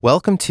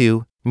Welcome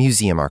to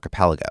Museum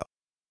Archipelago.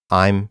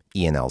 I'm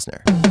Ian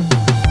Elsner.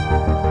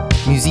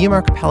 Museum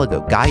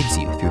Archipelago guides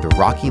you through the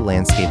rocky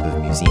landscape of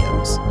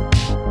museums.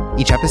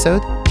 Each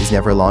episode is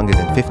never longer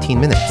than 15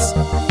 minutes.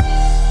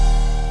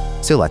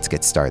 So let's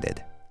get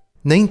started.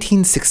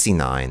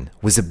 1969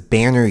 was a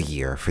banner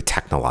year for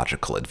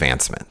technological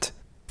advancement.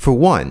 For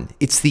one,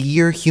 it's the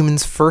year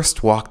humans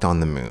first walked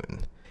on the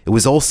moon. It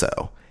was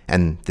also,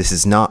 and this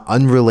is not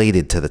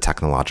unrelated to the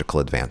technological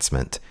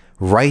advancement,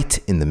 right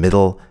in the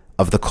middle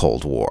of the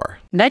Cold War.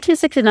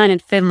 1969 in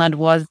Finland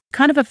was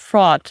kind of a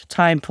fraught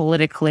time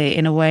politically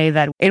in a way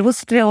that it was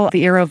still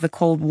the era of the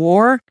Cold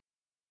War,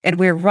 and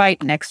we're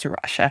right next to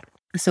Russia.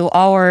 So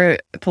our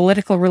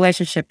political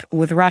relationship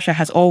with Russia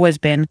has always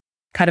been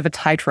kind of a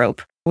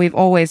tightrope. We've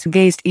always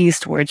gazed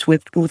eastwards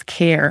with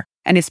care,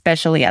 and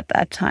especially at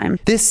that time.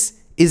 This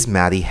is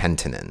Matti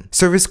Hentunen,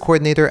 service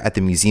coordinator at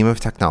the Museum of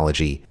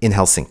Technology in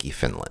Helsinki,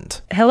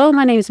 Finland. Hello,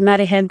 my name is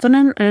Matti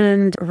Hentunen,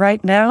 and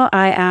right now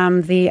I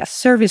am the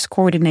service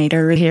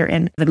coordinator here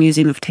in the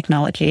Museum of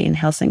Technology in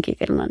Helsinki,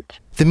 Finland.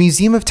 The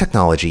Museum of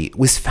Technology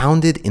was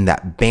founded in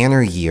that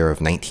banner year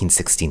of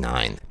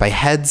 1969 by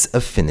heads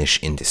of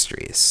Finnish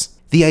industries.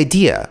 The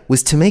idea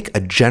was to make a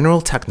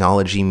general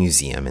technology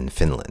museum in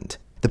Finland.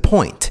 The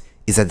point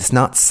is that it's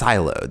not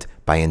siloed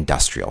by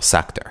industrial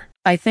sector.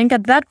 I think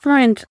at that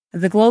point,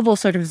 the global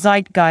sort of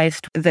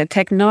zeitgeist, the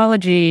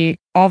technology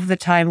of the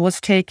time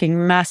was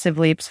taking massive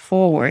leaps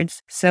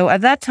forwards. So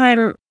at that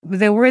time,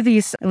 there were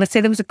these, let's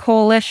say there was a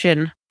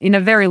coalition, in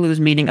a very loose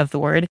meaning of the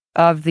word,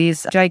 of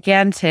these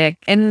gigantic,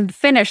 in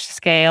Finnish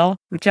scale,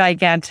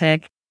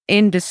 gigantic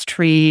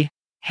industry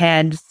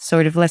heads,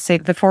 sort of, let's say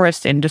the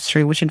forest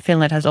industry, which in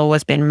Finland has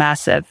always been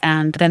massive.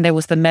 And then there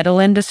was the metal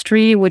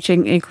industry, which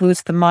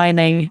includes the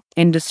mining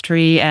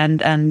industry and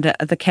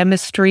the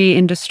chemistry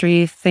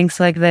industry, things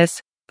like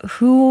this,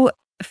 who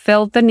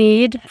felt the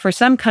need for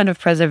some kind of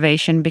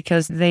preservation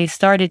because they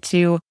started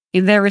to,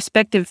 in their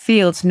respective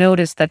fields,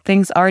 notice that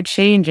things are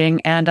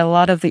changing and a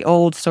lot of the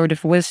old sort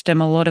of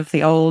wisdom, a lot of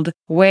the old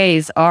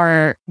ways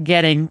are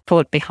getting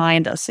put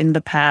behind us in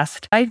the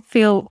past. I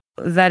feel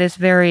that is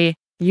very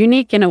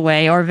unique in a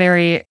way, or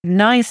very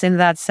nice in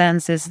that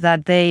sense, is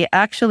that they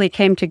actually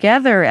came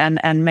together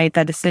and made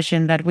that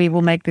decision that we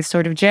will make this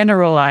sort of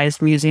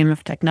generalized museum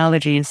of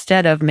technology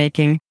instead of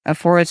making a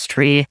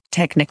forestry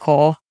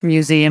technical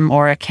museum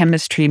or a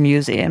chemistry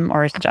museum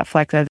or stuff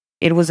like that.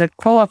 It was a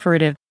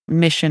cooperative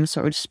mission,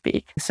 so to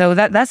speak. So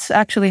that's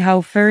actually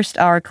how first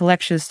our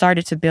collection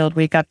started to build.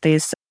 We got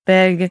these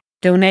big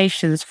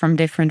donations from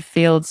different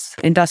fields,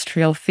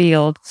 industrial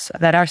fields,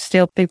 that are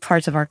still big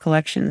parts of our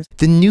collections.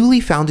 The newly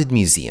founded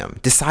museum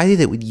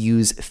decided it would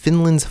use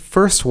Finland's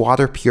first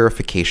water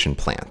purification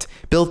plant,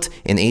 built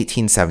in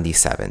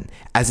 1877,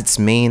 as its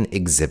main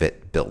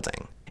exhibit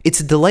building.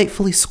 It's a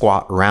delightfully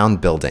squat, round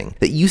building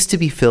that used to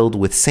be filled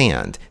with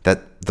sand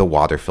that the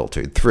water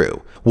filtered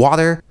through,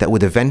 water that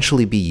would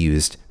eventually be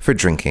used for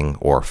drinking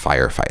or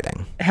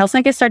firefighting.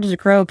 Helsinki started to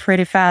grow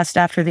pretty fast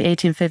after the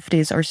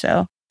 1850s or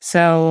so.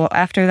 So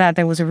after that,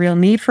 there was a real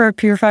need for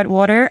purified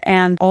water,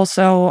 and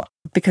also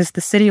because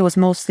the city was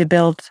mostly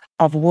built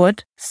of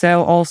wood,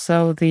 so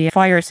also the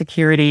fire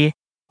security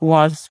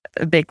was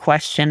a big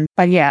question.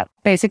 But yeah,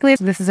 basically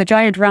this is a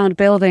giant round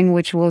building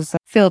which was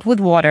filled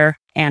with water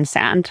and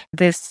sand.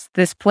 This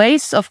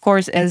place, of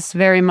course, is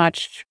very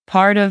much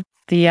part of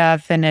the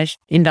Finnish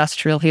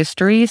industrial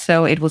history,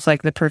 so it was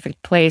like the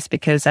perfect place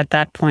because at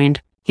that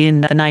point,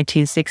 in the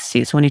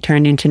 1960s, when it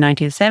turned into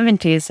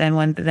 1970s, and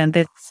when then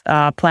this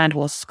plant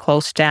was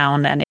closed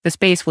down and the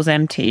space was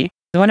empty.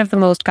 One of the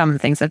most common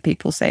things that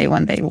people say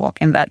when they walk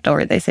in that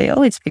door, they say,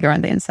 oh, it's bigger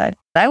on the inside.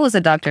 I was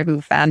a Doctor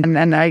Who fan,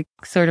 and I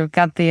sort of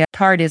got the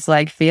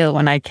TARDIS-like feel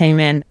when I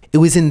came in. It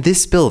was in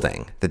this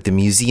building that the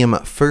museum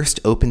first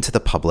opened to the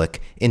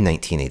public in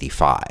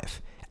 1985,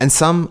 and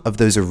some of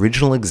those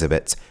original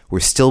exhibits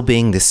were still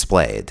being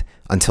displayed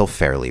until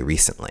fairly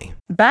recently.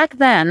 Back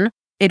then,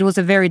 it was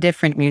a very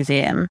different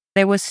museum.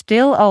 There was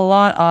still a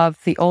lot of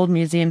the old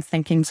museum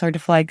thinking sort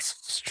of like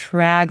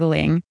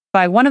straggling.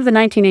 By one of the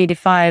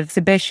 1985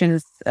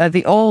 exhibitions,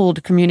 the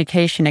old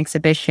communication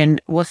exhibition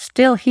was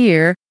still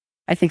here,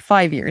 I think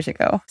 5 years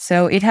ago.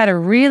 So it had a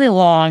really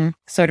long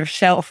sort of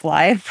shelf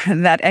life,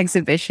 that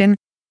exhibition.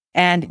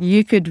 And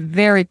you could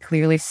very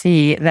clearly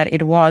see that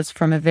it was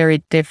from a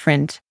very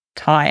different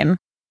time,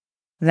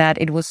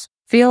 that it was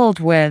filled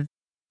with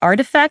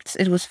artifacts,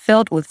 it was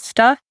filled with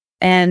stuff.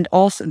 And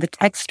also the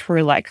texts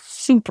were like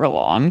super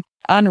long,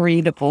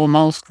 unreadable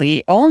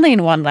mostly, only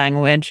in one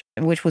language,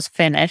 which was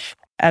Finnish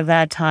at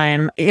that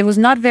time. It was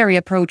not very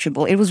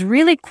approachable. It was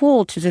really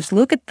cool to just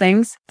look at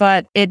things,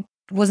 but it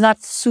was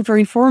not super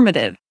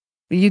informative.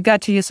 You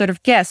got to sort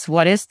of guess,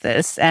 what is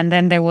this? And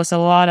then there was a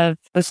lot of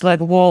this like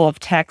wall of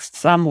text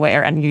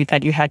somewhere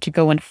that you had to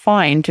go and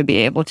find to be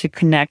able to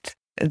connect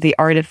the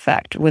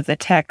artifact with the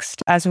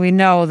text. As we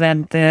know,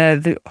 then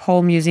the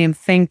whole museum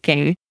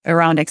thinking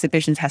around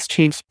exhibitions has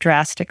changed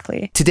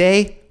drastically.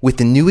 Today, with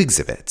the new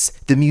exhibits,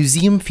 the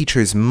museum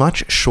features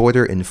much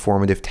shorter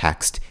informative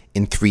text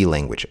in 3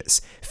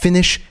 languages: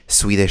 Finnish,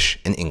 Swedish,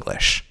 and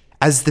English.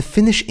 As the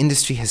Finnish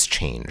industry has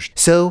changed,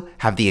 so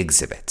have the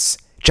exhibits.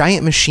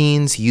 Giant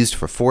machines used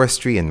for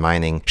forestry and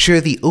mining share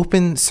the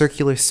open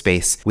circular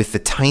space with the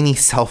tiny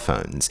cell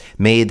phones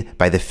made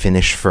by the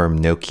Finnish firm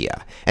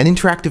Nokia, and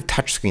interactive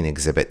touchscreen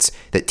exhibits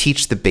that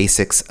teach the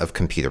basics of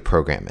computer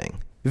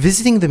programming.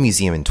 Visiting the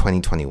museum in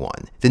 2021,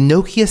 the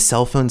Nokia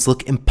cell phones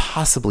look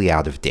impossibly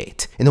out of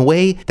date. In a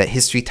way that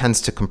history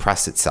tends to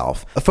compress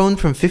itself, a phone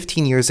from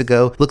 15 years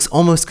ago looks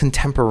almost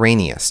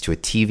contemporaneous to a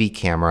TV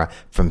camera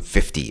from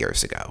 50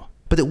 years ago.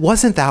 But it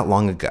wasn't that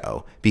long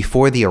ago,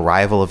 before the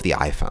arrival of the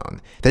iPhone,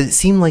 that it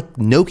seemed like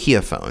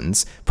Nokia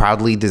phones,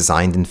 proudly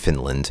designed in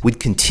Finland, would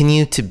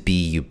continue to be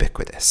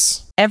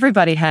ubiquitous.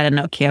 Everybody had a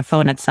Nokia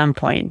phone at some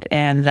point,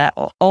 and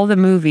all the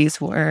movies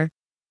were...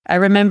 I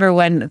remember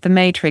when The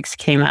Matrix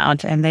came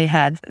out, and they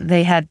had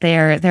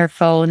their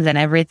phones and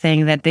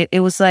everything. That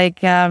it was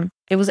like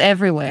it was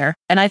everywhere.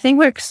 And I think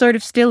we're sort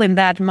of still in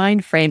that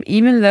mind frame,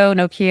 even though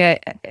Nokia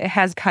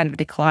has kind of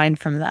declined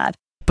from that.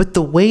 But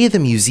the way the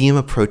museum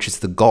approaches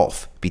the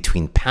gulf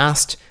between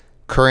past,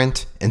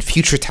 current, and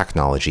future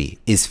technology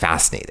is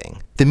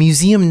fascinating. The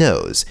museum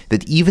knows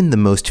that even the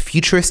most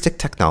futuristic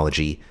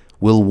technology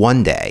will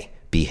one day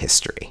be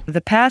history.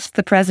 The past,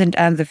 the present,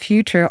 and the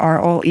future are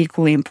all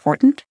equally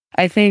important.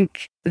 I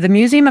think the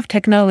Museum of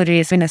Technology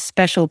is in a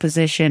special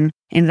position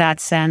in that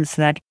sense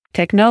that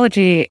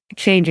technology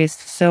changes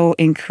so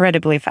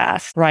incredibly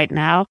fast right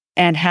now,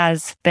 and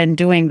has been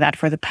doing that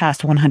for the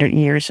past 100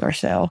 years or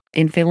so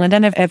in Finland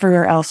and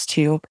everywhere else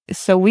too.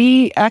 So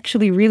we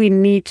actually really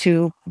need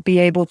to be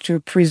able to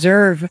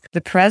preserve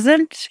the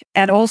present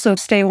and also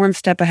stay one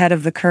step ahead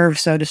of the curve,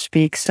 so to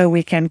speak, so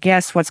we can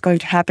guess what's going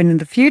to happen in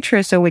the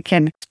future, so we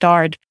can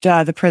start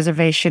the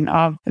preservation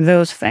of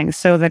those things,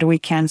 so that we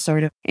can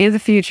sort of in the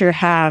future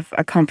have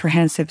a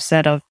comprehensive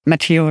set of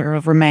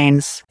material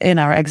remains in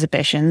our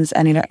exhibitions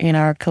and in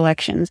our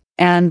collections.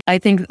 And I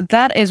think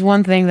that is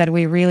one thing that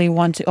we really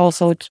want to also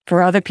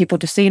for other people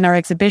to see in our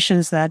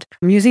exhibitions, that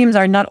museums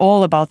are not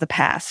all about the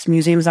past.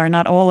 Museums are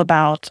not all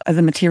about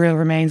the material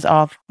remains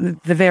of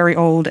the very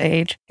old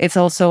age. It's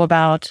also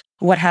about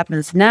what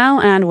happens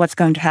now and what's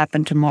going to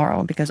happen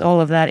tomorrow, because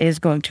all of that is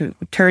going to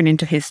turn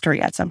into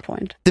history at some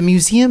point. The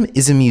museum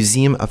is a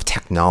museum of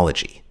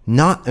technology,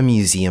 not a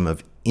museum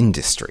of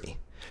industry.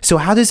 So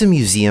how does a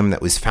museum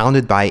that was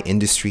founded by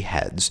industry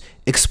heads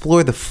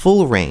explore the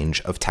full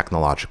range of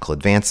technological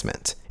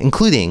advancement,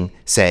 including,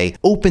 say,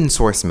 open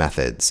source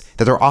methods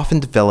that are often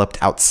developed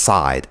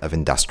outside of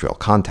industrial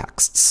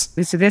contexts?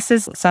 So this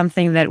is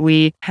something that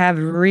we have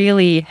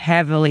really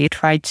heavily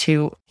tried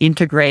to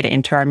integrate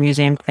into our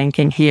museum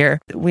thinking here.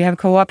 We have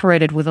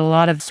cooperated with a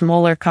lot of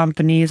smaller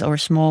companies or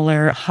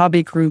smaller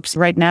hobby groups.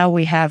 Right now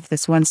we have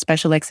this one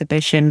special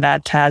exhibition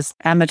that has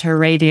amateur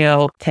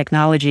radio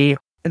technology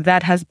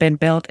that has been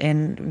built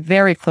in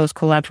very close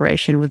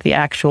collaboration with the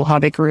actual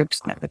hobby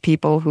groups, the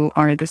people who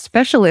are the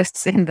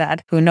specialists in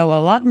that, who know a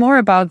lot more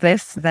about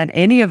this than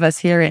any of us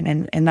here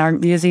in our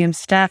museum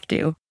staff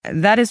do.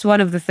 That is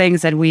one of the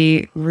things that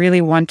we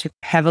really want to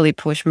heavily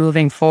push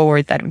moving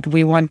forward, that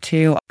we want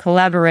to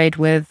collaborate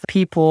with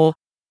people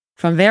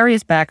from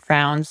various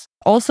backgrounds.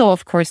 Also,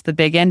 of course, the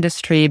big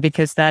industry,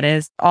 because that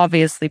is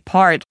obviously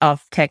part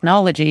of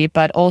technology,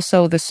 but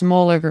also the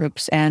smaller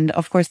groups. And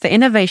of course, the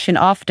innovation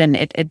often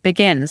it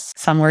begins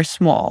somewhere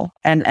small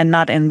and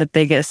not in the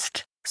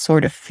biggest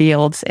sort of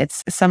fields.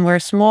 It's somewhere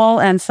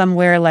small and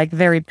somewhere like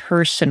very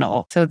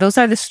personal. So those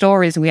are the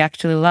stories we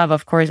actually love,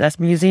 of course, as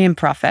museum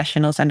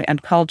professionals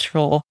and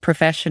cultural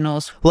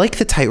professionals. Like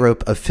the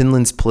tightrope of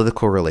Finland's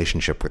political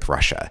relationship with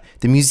Russia,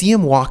 the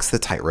museum walks the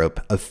tightrope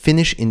of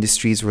Finnish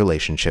industry's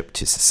relationship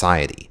to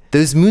society.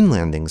 Those moon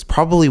landings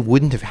probably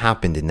wouldn't have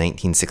happened in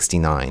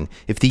 1969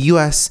 if the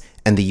US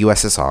and the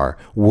USSR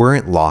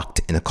weren't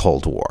locked in a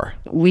Cold War.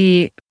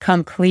 We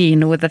come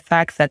clean with the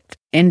fact that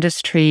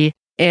industry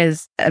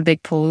is a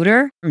big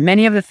polluter.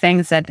 Many of the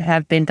things that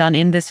have been done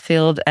in this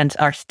field and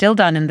are still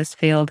done in this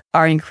field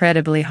are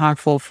incredibly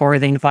harmful for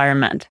the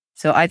environment.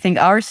 So I think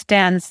our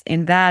stance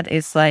in that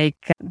is like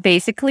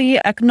basically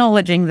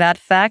acknowledging that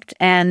fact,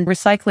 and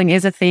recycling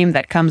is a theme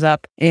that comes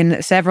up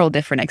in several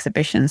different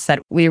exhibitions that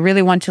we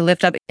really want to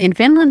lift up. In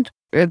Finland,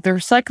 the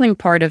recycling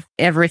part of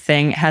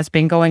everything has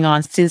been going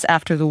on since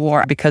after the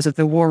war because of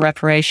the war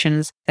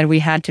reparations that we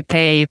had to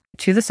pay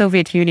to the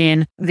Soviet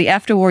Union. The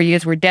after-war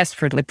years were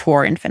desperately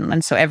poor in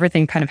Finland, so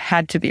everything kind of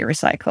had to be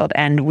recycled,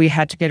 and we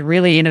had to get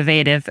really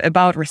innovative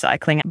about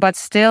recycling. But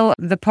still,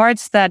 the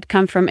parts that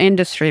come from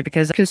industry,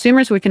 because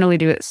consumers, we can only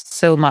do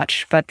so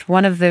much. But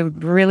one of the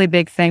really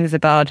big things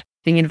about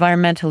being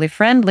environmentally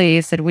friendly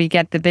is that we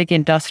get the big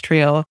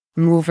industrial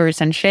movers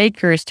and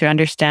shakers to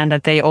understand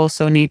that they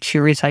also need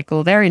to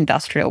recycle their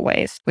industrial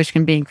waste, which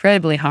can be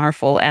incredibly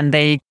harmful, and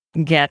they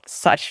get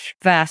such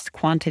vast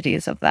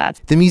quantities of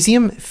that. The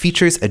museum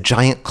features a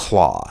giant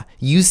claw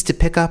used to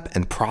pick up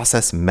and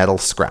process metal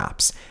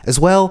scraps, as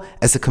well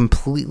as a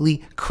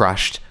completely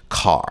crushed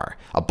car,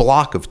 a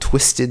block of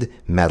twisted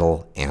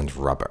metal and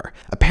rubber.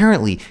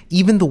 Apparently,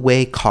 even the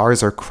way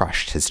cars are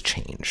crushed has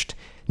changed.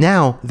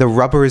 Now, the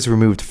rubber is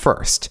removed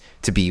first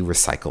to be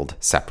recycled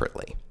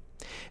separately.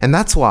 And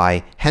that's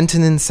why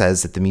Hentunen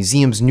says that the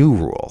museum's new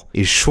rule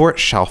is short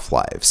shelf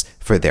lives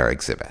for their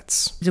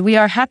exhibits. We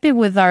are happy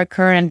with our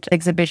current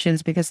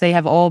exhibitions because they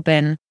have all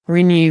been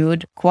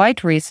renewed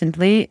quite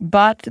recently,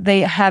 but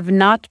they have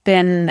not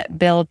been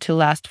built to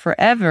last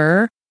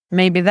forever.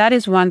 Maybe that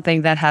is one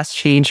thing that has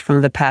changed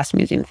from the past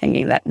museum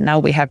thinking, that now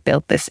we have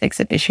built this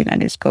exhibition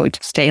and it's going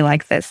to stay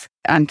like this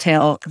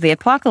until the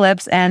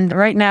apocalypse. And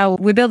right now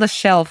we build a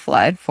shelf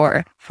life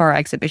for our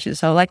exhibition.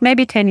 So like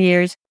maybe 10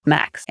 years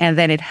max, and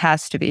then it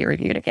has to be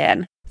reviewed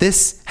again.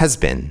 This has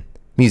been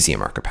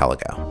Museum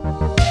Archipelago.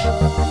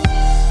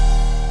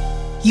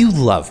 You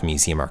love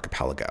Museum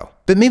Archipelago,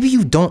 but maybe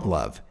you don't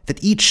love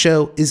that each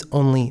show is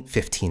only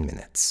 15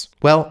 minutes.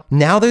 Well,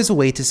 now there's a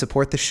way to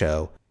support the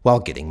show while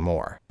getting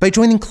more. By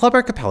joining Club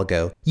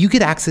Archipelago, you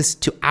get access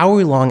to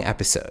hour-long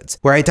episodes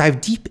where I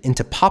dive deep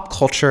into pop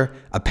culture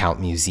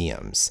about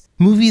museums.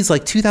 Movies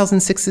like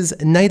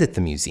 2006's Night at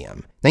the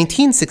Museum,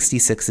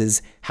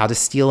 1966's How to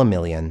Steal a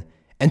Million,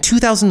 and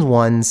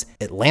 2001's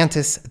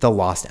Atlantis: The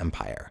Lost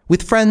Empire,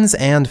 with friends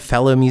and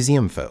fellow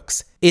museum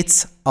folks.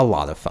 It's a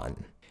lot of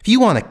fun. If you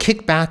want to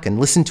kick back and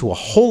listen to a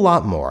whole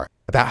lot more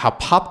about how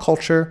pop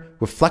culture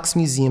reflects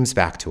museums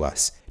back to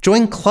us,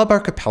 join Club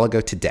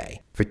Archipelago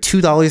today for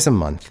 $2 a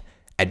month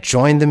at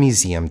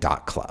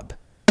jointhemuseum.club.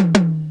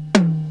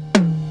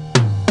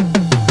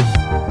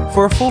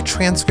 For a full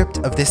transcript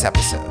of this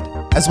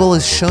episode, as well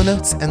as show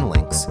notes and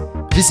links,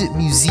 visit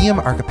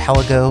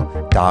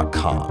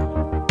museumarchipelago.com.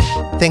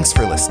 Thanks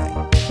for listening.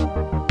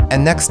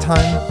 And next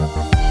time,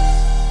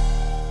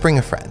 bring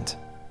a friend.